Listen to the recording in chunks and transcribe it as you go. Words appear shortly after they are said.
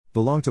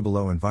belong to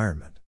below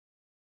environment.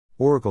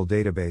 Oracle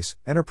Database,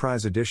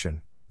 Enterprise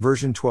Edition,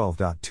 version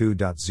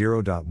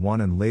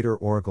 12.2.0.1 and later.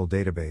 Oracle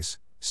Database,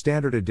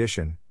 Standard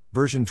Edition,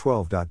 version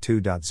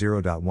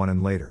 12.2.0.1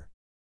 and later.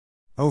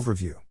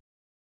 Overview.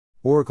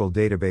 Oracle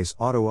Database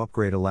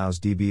AutoUpgrade allows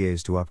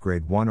DBAs to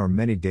upgrade one or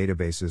many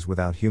databases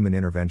without human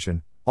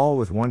intervention, all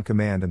with one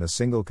command and a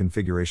single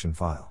configuration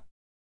file.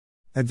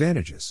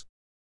 Advantages.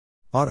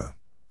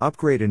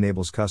 AutoUpgrade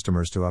enables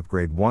customers to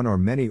upgrade one or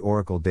many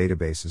Oracle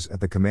databases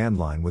at the command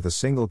line with a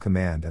single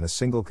command and a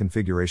single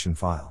configuration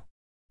file.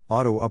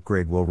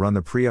 AutoUpgrade will run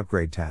the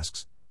pre-upgrade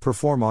tasks,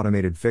 perform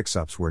automated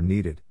fix-ups where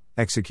needed,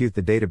 execute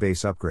the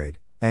database upgrade,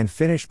 and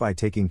finish by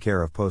taking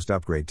care of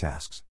post-upgrade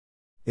tasks.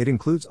 It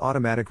includes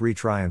automatic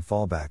retry and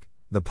fallback,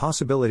 the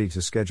possibility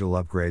to schedule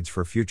upgrades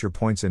for future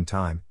points in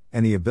time,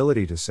 and the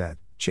ability to set,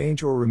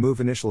 change or remove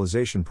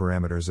initialization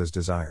parameters as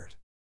desired.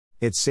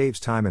 It saves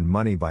time and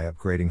money by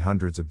upgrading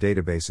hundreds of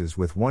databases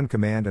with one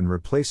command and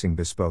replacing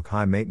bespoke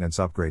high-maintenance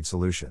upgrade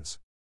solutions.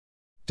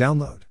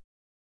 Download.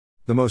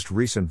 The most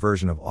recent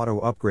version of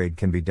AutoUpgrade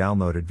can be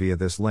downloaded via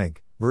this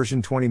link,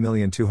 version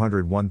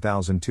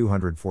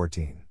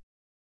 20,201,214.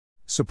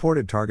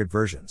 Supported target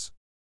versions.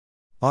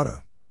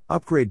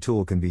 AutoUpgrade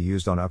tool can be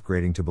used on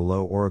upgrading to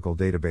below Oracle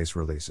database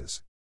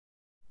releases.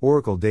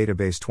 Oracle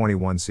Database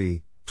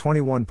 21C,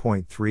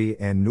 21.3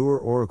 and newer.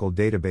 Oracle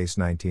Database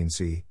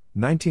 19C,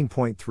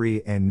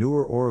 19.3 and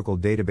newer. Oracle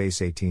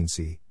Database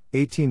 18C,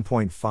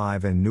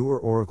 18.5 and newer.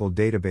 Oracle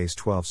Database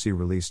 12C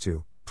Release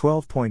 2,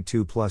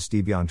 12.2 plus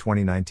Debian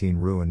 2019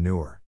 RU and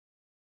newer.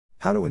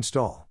 How to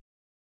install.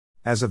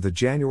 As of the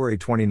January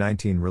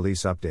 2019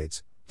 release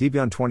updates,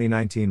 Debian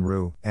 2019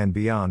 RU and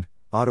beyond,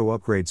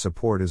 AutoUpgrade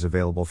support is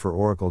available for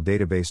Oracle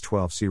Database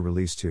 12C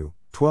Release 2,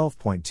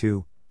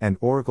 12.2, and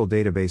Oracle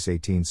Database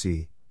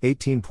 18C,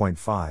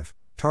 18.5,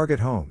 target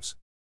homes.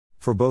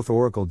 For both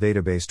Oracle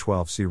Database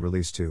 12C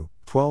Release 2,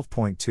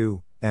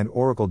 12.2, and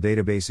Oracle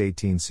Database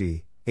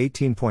 18C,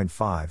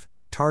 18.5,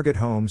 target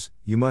homes,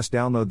 you must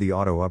download the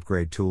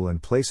AutoUpgrade tool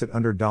and place it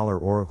under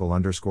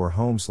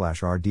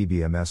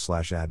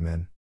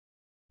 $oracle_home/rdbms/admin.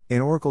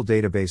 In Oracle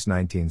Database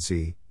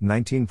 19C,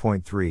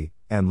 19.3,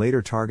 and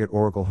later target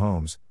Oracle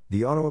homes,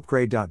 the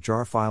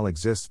AutoUpgrade.jar file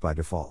exists by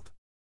default.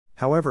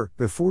 However,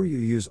 before you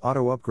use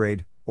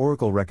AutoUpgrade,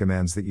 Oracle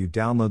recommends that you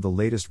download the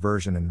latest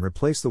version and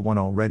replace the one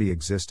already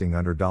existing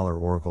under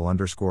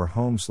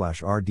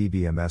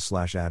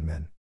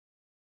 $oracle_home/rdbms/admin.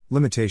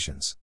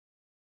 Limitations.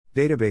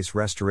 Database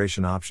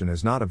restoration option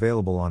is not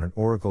available on an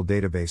Oracle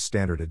Database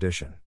Standard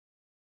Edition.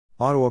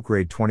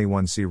 AutoUpgrade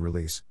 21C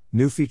release,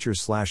 new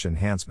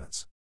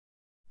features/enhancements.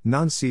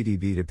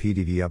 Non-CDB to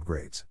PDB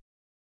upgrades.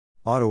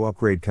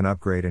 AutoUpgrade can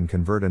upgrade and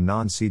convert a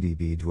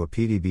non-CDB to a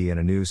PDB and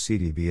a new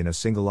CDB in a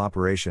single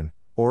operation,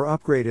 or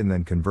upgrade and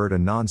then convert a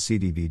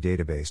non-CDB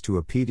database to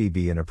a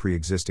PDB and a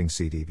pre-existing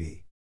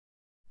CDB.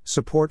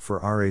 Support for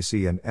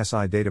RAC and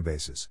SI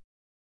databases.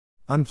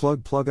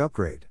 Unplug plug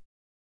upgrade.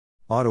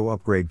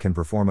 AutoUpgrade can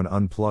perform an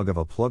unplug of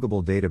a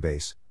pluggable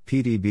database,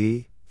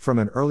 PDB, from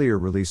an earlier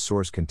release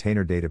source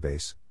container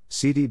database,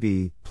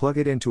 CDB, plug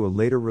it into a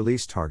later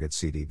release target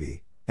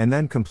CDB, and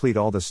then complete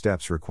all the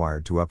steps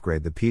required to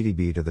upgrade the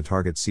PDB to the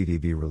target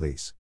CDB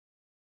release.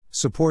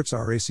 Supports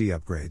RAC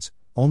upgrades,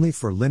 only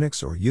for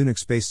Linux or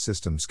Unix-based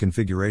systems.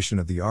 Configuration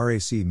of the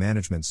RAC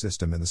management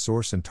system in the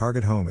source and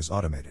target home is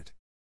automated.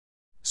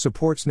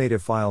 Supports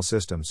native file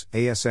systems,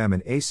 ASM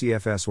and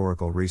ACFS.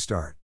 Oracle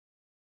Restart.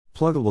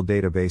 Pluggable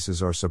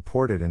databases are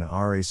supported in a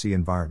RAC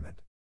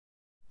environment.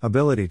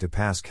 Ability to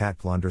pass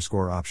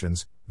cat__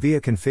 options,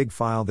 via config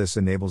file. This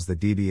enables the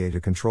DBA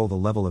to control the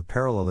level of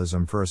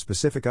parallelism for a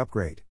specific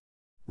upgrade.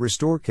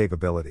 Restore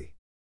capability.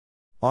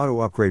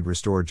 AutoUpgrade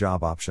Restore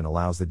Job option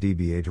allows the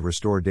DBA to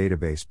restore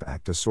database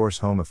back to source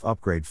home if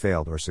upgrade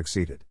failed or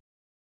succeeded.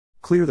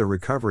 Clear the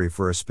recovery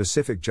for a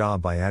specific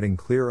job by adding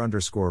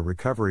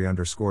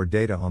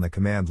clear_recovery_data on the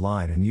command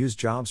line and use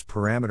jobs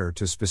parameter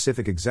to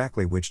specify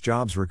exactly which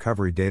job's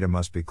recovery data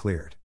must be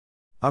cleared.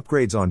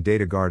 Upgrades on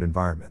DataGuard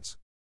environments.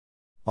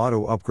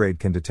 AutoUpgrade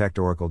can detect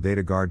Oracle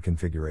DataGuard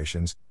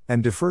configurations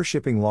and defer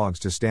shipping logs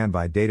to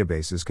standby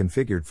databases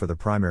configured for the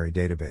primary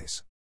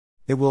database.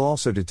 It will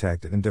also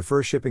detect and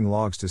defer shipping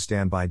logs to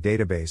standby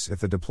database if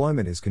the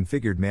deployment is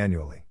configured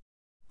manually.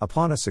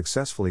 Upon a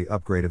successfully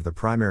upgrade of the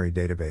primary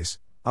database,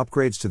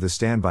 upgrades to the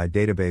standby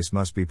database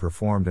must be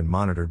performed and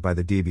monitored by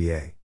the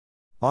DBA.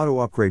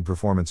 AutoUpgrade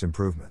performance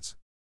improvements.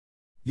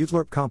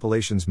 UTLRP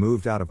compilations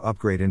moved out of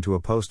upgrade into a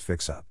post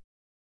fix-up.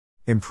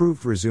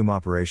 Improved resume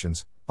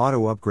operations.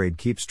 AutoUpgrade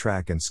keeps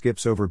track and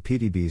skips over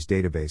PDB's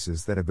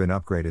databases that have been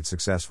upgraded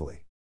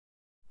successfully.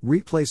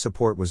 Replay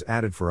support was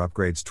added for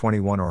upgrades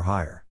 21 or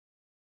higher.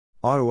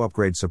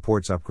 AutoUpgrade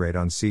supports upgrade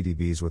on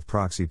CDBs with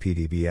proxy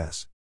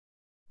PDBs.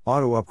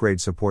 AutoUpgrade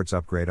supports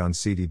upgrade on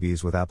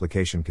CDBs with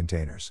application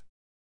containers.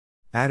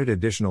 Added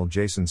additional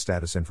JSON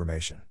status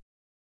information.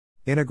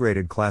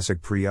 Integrated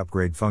classic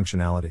pre-upgrade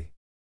functionality.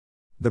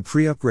 The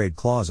pre-upgrade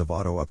clause of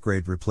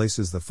AutoUpgrade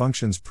replaces the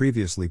functions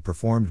previously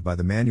performed by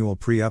the manual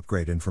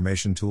pre-upgrade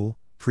information tool,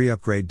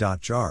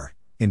 preupgrade.jar.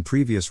 In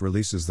previous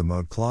releases, the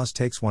mode clause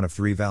takes one of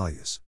three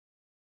values.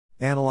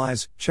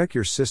 Analyze, check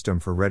your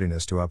system for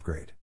readiness to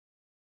upgrade.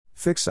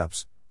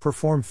 Fix-ups,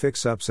 perform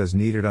fix-ups as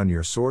needed on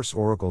your source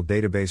Oracle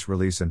database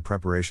release in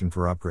preparation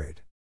for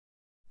upgrade.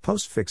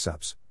 Post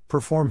fix-ups,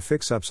 perform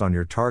fix-ups on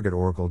your target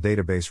Oracle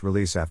database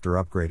release after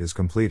upgrade is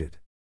completed.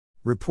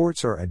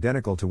 Reports are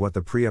identical to what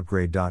the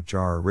pre-upgrade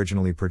 .jar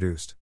originally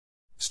produced.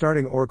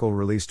 Starting Oracle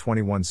Release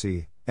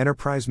 21C,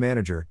 Enterprise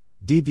Manager,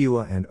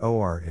 DBUA and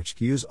ORH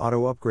use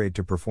AutoUpgrade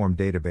to perform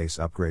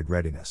database upgrade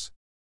readiness.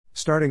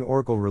 Starting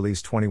Oracle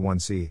Release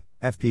 21C,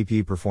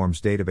 FPP performs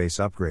database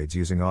upgrades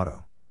using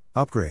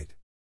AutoUpgrade.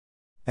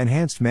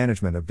 Enhanced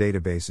management of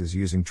databases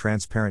using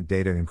transparent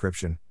data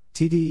encryption,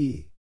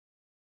 TDE.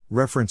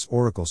 Reference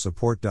Oracle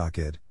Support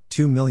Doc.id,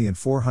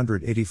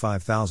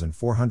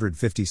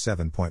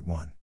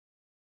 2485457.1.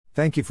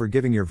 Thank you for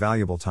giving your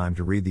valuable time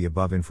to read the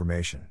above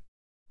information.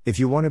 If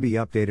you want to be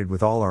updated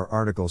with all our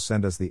articles,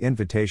 send us the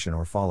invitation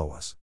or follow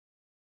us.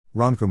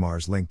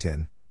 Ramkumar's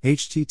LinkedIn,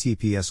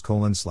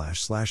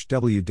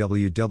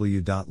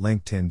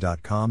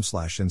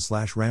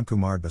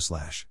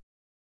 https://www.linkedin.com/in/ramkumardba/.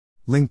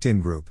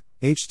 LinkedIn Group,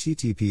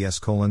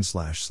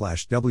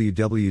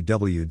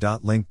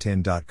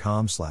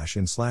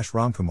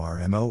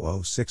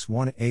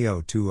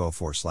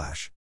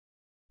 https://www.linkedin.com/in/ramkumarmo061ao204/.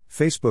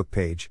 Facebook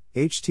page,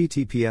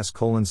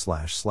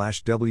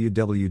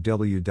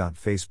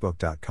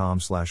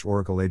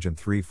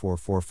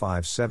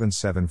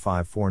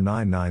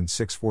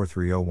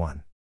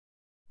 https://www.facebook.com/oracleagent344577549964301.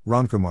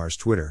 Ramkumar's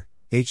Twitter,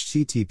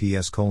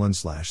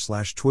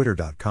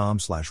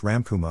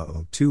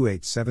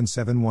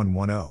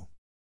 https://twitter.com/ramkuma028771110.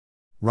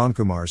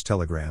 Ramkumar's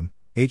Telegram,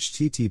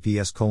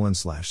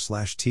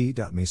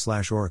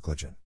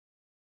 https://t.me/oracleagent.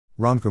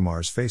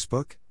 Ramkumar's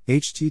Facebook,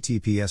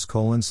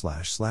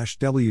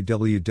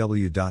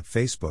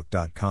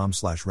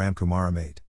 https://www.facebook.com/ramkumaramate.